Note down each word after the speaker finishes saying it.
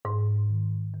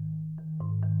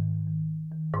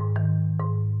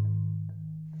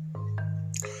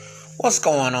What's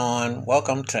going on?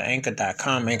 Welcome to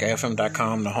Anchor.com,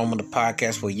 AnchorFM.com, the home of the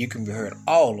podcast where you can be heard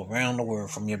all around the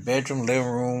world, from your bedroom, living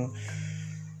room,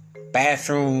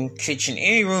 bathroom, kitchen,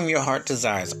 any room your heart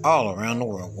desires, all around the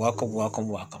world.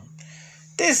 Welcome.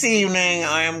 This evening,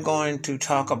 I am going to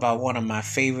talk about one of my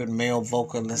favorite male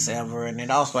vocalists ever, and it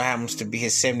also happens to be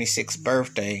his 76th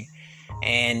birthday.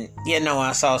 And,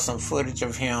 I saw some footage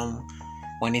of him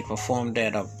when he performed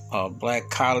at a black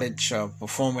college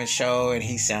performance show, and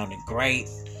he sounded great.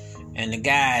 And the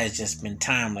guy has just been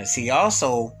timeless. He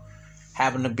also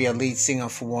happened to be a lead singer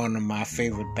for one of my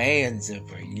favorite bands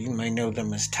ever. You may know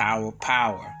them as Tower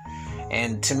Power.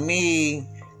 And to me,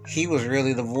 he was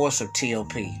really the voice of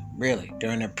T.O.P., really,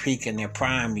 during their peak and their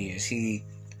prime years. He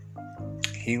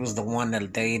was the one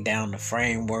that laid down the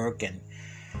framework, and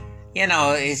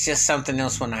it's just something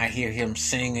else when I hear him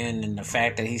singing, and the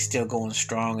fact that he's still going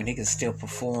strong and he can still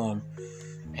perform.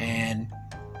 And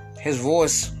his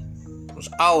voice was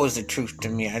always the truth to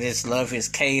me. I just love his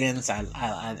cadence. I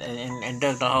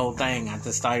dug the whole thing. I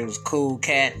just thought he was a cool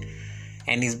cat,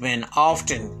 and he's been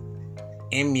often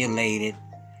emulated,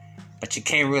 but you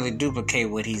can't really duplicate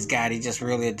what he's got. He's just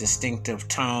really a distinctive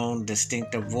tone,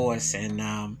 distinctive voice,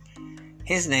 and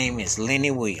his name is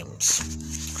Lenny Williams.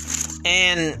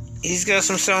 And he's got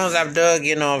some songs I've dug.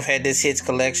 I've had this hits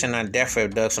collection. I definitely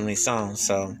have dug some of these songs.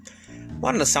 So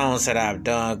one of the songs that I've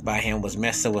dug by him was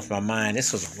Messing With My Mind.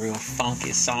 This was a real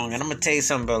funky song. And I'm going to tell you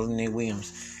something about Lenny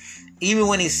Williams. Even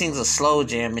when he sings a slow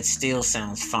jam, it still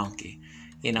sounds funky.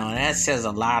 And that says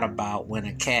a lot about when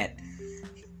a cat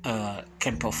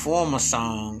can perform a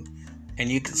song and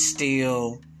you can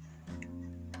still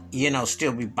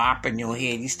be bopping your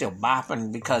head. You still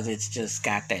bopping because it's just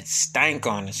got that stank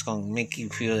on it. It's going to make you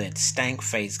feel that stank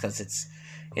face because it's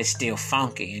still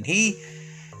funky. And he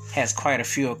has quite a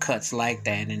few cuts like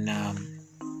that. And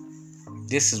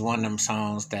this is one of them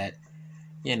songs that,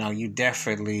 you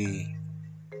definitely,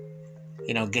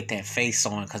 get that face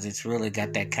on because it's really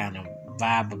got that kind of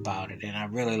vibe about it. And I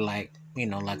really like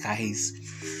how he's,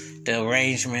 the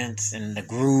arrangements and the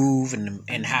groove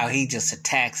and how he just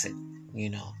attacks it,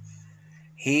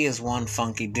 He is one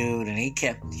funky dude, and he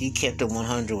kept it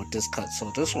 100 with this cut.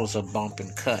 So this was a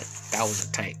bumping cut. That was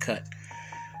a tight cut.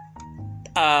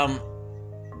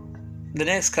 The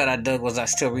next cut I dug was I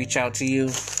Still Reach Out to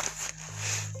You.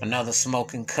 Another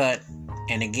smoking cut.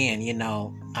 And again,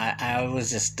 I always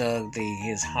just dug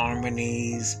his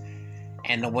harmonies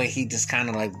and the way he just kind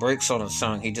of like breaks on a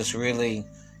song. He just really,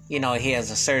 he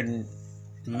has a certain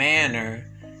manner,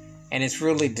 and it's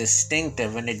really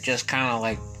distinctive, and it just kind of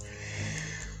like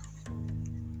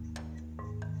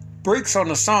breaks on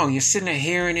the song. You're sitting there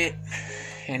hearing it,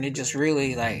 and it just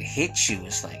really like hits you.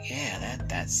 It's like, yeah,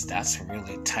 that's a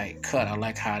really tight cut. I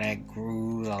like how that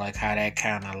grooves. I like how that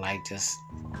kind of like just,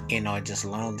 it just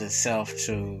loans itself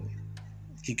to,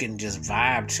 you can just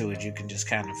vibe to it. You can just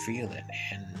kind of feel it.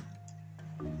 And,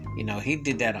 he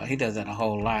does that a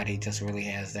whole lot. He just really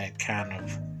has that kind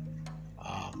of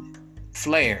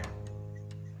flair.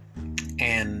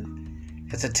 And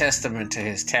it's a testament to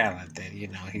his talent that,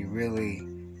 he really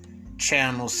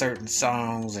channels certain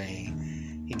songs,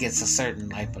 and he gets a certain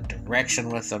type of direction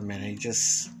with them, and they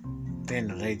just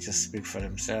speak for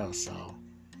themselves. So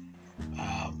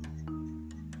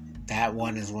that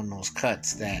one is one of those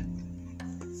cuts that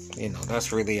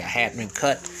that's really a Hatman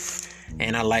cut,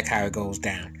 and I like how it goes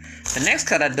down. The next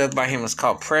cut I dug by him was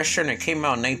called Pressure, and it came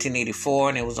out in 1984,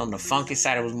 and it was on the funky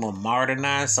side. It was more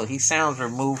modernized, so he sounds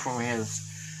removed from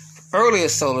his earlier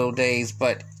solo days,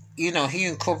 but he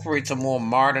incorporates a more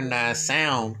modernized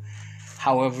sound.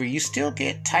 However, you still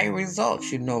get tight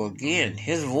results. Again,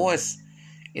 his voice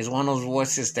is one of those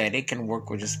voices that it can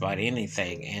work with just about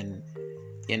anything. And,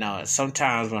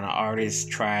 sometimes when an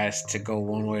artist tries to go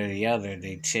one way or the other,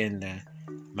 they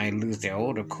might lose their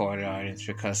older core audience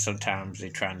because sometimes they're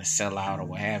trying to sell out or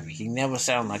what have you. He never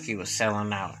sounded like he was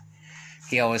selling out.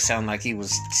 He always sounded like he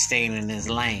was staying in his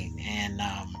lane. And,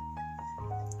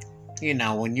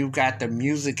 when you got the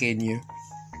music in you,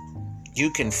 you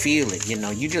can feel it.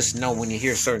 You just know when you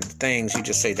hear certain things, you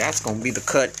just say, that's going to be the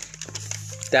cut.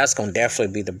 That's going to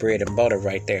definitely be the bread and butter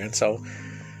right there. And so,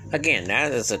 again,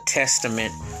 that is a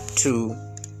testament to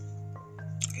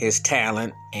his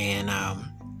talent. And,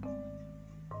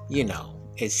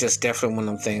 it's just definitely one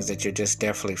of them things that you're just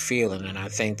definitely feeling. And I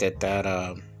think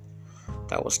that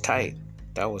was tight.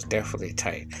 That was definitely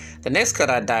tight. The next cut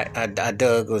I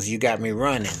dug was You Got Me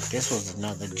Running. This was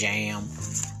another jam.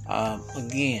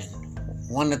 Again,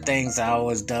 one of the things I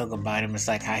always dug about him is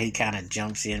like how he kind of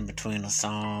jumps in between a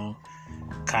song,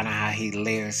 kind of how he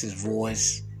layers his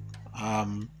voice.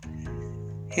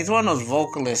 he's one of those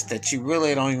vocalists that you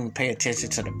really don't even pay attention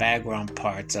to the background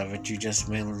parts of it. You just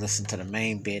mainly listen to the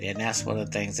main bit, and that's one of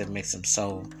the things that makes him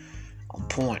so on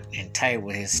point and tight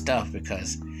with his stuff,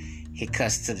 because he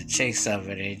cuts to the chase of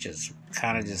it and it just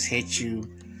kind of just hits you,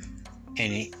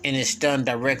 and it's done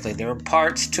directly. There are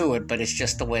parts to it, but it's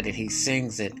just the way that he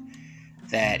sings it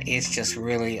that it's just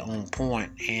really on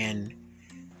point. And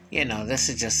this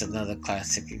is just another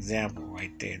classic example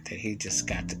right there that he just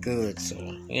got the goods. So,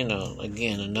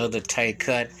 again, another tight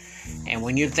cut. And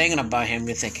when you're thinking about him,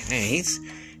 you're thinking, man,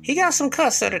 he got some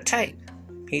cuts that are tight.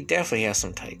 He definitely has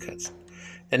some tight cuts.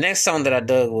 The next song that I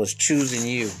dug was Choosing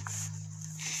You.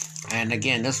 And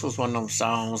again, this was one of those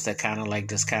songs that kind of like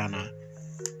this kind of,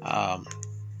 I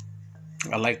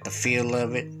like the feel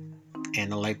of it,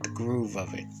 and I like the groove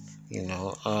of it,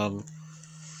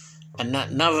 And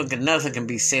nothing can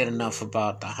be said enough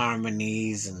about the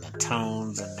harmonies and the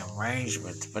tones and the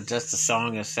arrangements, but just the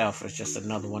song itself is just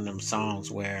another one of them songs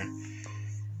where,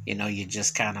 you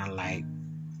just kind of like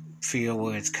feel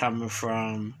where it's coming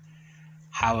from,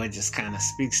 how it just kind of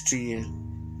speaks to you,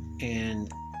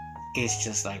 and it's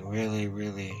just like really,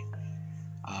 really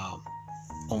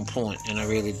on point, and I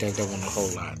really dug that one a whole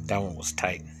lot. That one was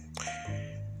tight.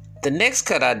 The next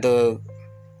cut I dug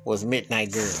was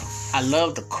Midnight Girl. I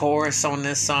love the chorus on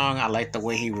this song. I like the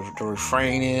way the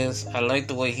refrain is. I like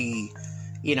the way he,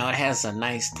 it has a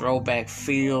nice throwback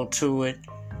feel to it.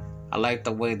 I like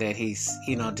the way that he's,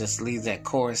 just leaves that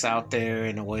chorus out there,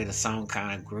 and the way the song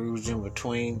kind of grooves in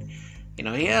between.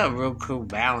 He had a real cool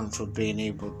balance with being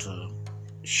able to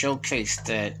showcase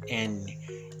that, and,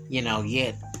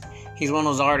 yet he's one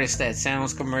of those artists that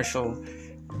sounds commercial,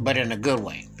 but in a good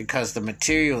way, because the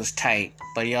material is tight,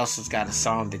 but he also's got a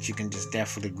song that you can just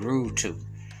definitely groove to.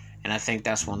 And I think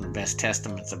that's one of the best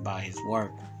testaments about his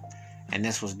work. And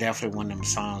this was definitely one of them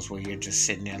songs where you're just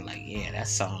sitting there like, yeah, that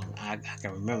song, I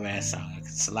can remember that song. I can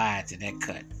slide to that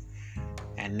cut.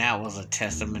 And that was a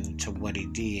testament to what he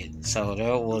did. So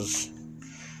that was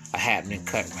a happening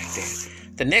cut right there.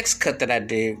 The next cut that I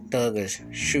dug is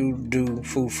Shoo-Doo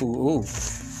Foo-Foo-Ooh.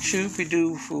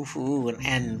 Shoo-Be-Doo Foo-Foo-Ooh.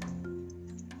 And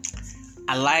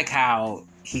I like how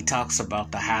he talks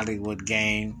about the Hollywood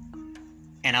game,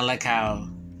 and I like how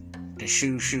the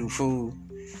shoo-shoo-foo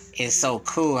is so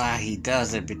cool how he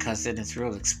does it, because then it's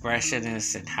real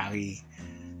expressionist, and how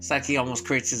it's like he almost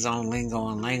creates his own lingo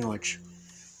and language,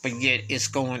 but yet it's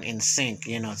going in sync.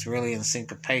 It's really in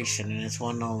syncopation, and it's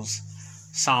one of those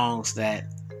songs that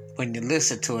when you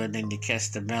listen to it, then you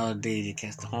catch the melody, you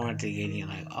catch the horn thing, and you're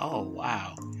like, oh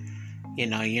wow, you're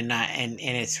not, and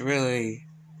it's really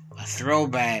a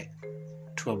throwback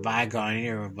to a bygone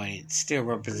era, but it still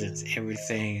represents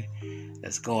everything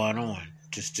that's going on.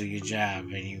 Just do your job,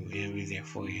 and it'll be there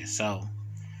for you. So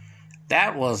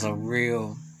that was a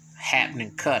real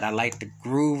happening cut. I like the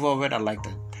groove of it. I like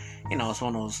the, it's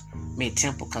one of those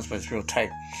mid-tempo cuts, but it's real tight.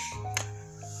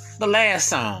 The last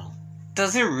song,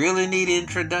 does it really need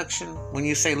introduction when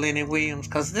you say Lenny Williams?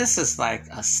 Because this is like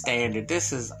a standard.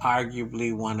 This is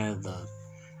arguably one of the,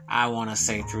 I want to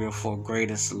say, 3 or 4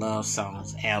 greatest love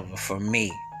songs ever for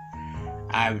me.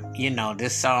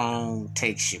 This song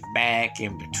takes you back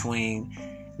in between.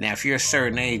 Now, if you're a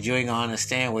certain age, you ain't gonna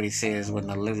understand what he says when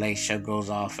the late show goes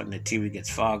off and the TV gets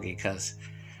foggy, because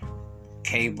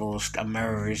cables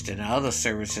emerged and other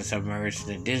services emerged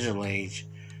in the digital age.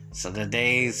 So the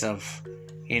days of,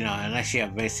 unless you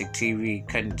have basic TV,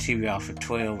 cutting the TV off at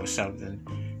 12 or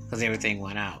something, because everything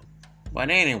went out. But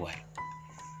anyway,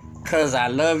 'Cause I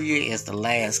Love You is the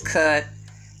last cut.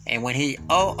 And when he,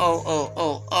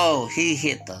 he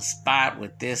hit the spot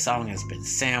with this song. Has been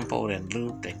sampled and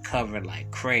looped and covered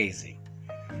like crazy.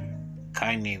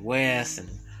 Kanye West and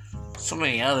so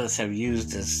many others have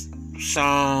used this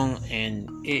song, and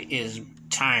it is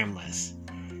timeless.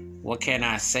 What can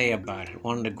I say about it?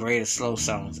 One of the greatest slow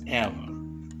songs ever,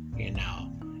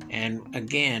 And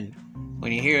again,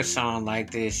 when you hear a song like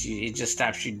this, it just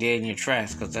stops you dead in your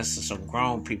tracks, because that's some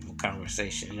grown people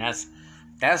conversation.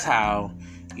 That's how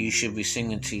you should be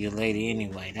singing to your lady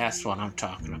anyway. That's what I'm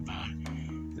talking about.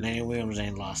 Lenny Williams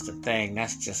ain't lost a thing.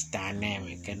 That's just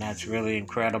dynamic, and that's really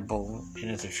incredible,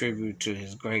 and it's a tribute to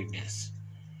his greatness.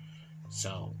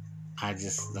 So,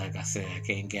 like I said, I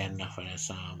can't get enough of that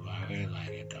song, but I really like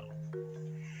it though.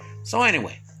 So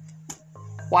anyway,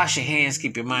 wash your hands,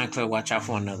 keep your mind clear, watch out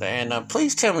for one another, and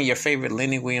please tell me your favorite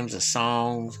Lenny Williams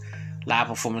songs, live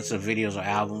performances, videos, or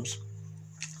albums.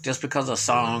 Just because a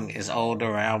song is older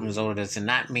or album is older does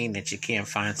not mean that you can't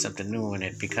find something new in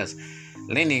it, because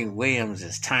Lenny Williams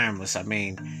is timeless. I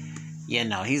mean,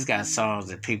 he's got songs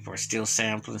that people are still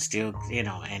sampling,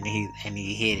 and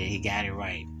he hit it. He got it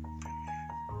right.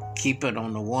 Keep it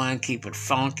on the one. Keep it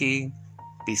funky.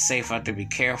 Be safe out there. Be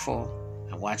careful.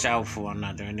 And watch out for one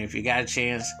another. And if you got a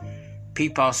chance,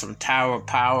 peep out some Tower of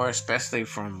Power, especially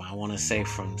from, I want to say,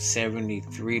 from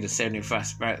 73 to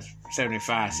 75,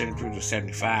 73 to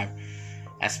 75.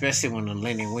 Especially when the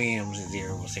Lenny Williams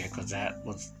era was here. Because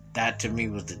that to me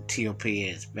was the TOP at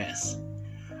its best.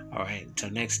 Alright, until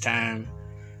next time.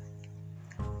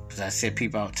 As I said,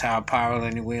 peep out Tower of Power,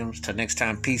 Lenny Williams. Till next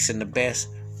time, peace and the best.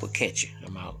 We'll catch you.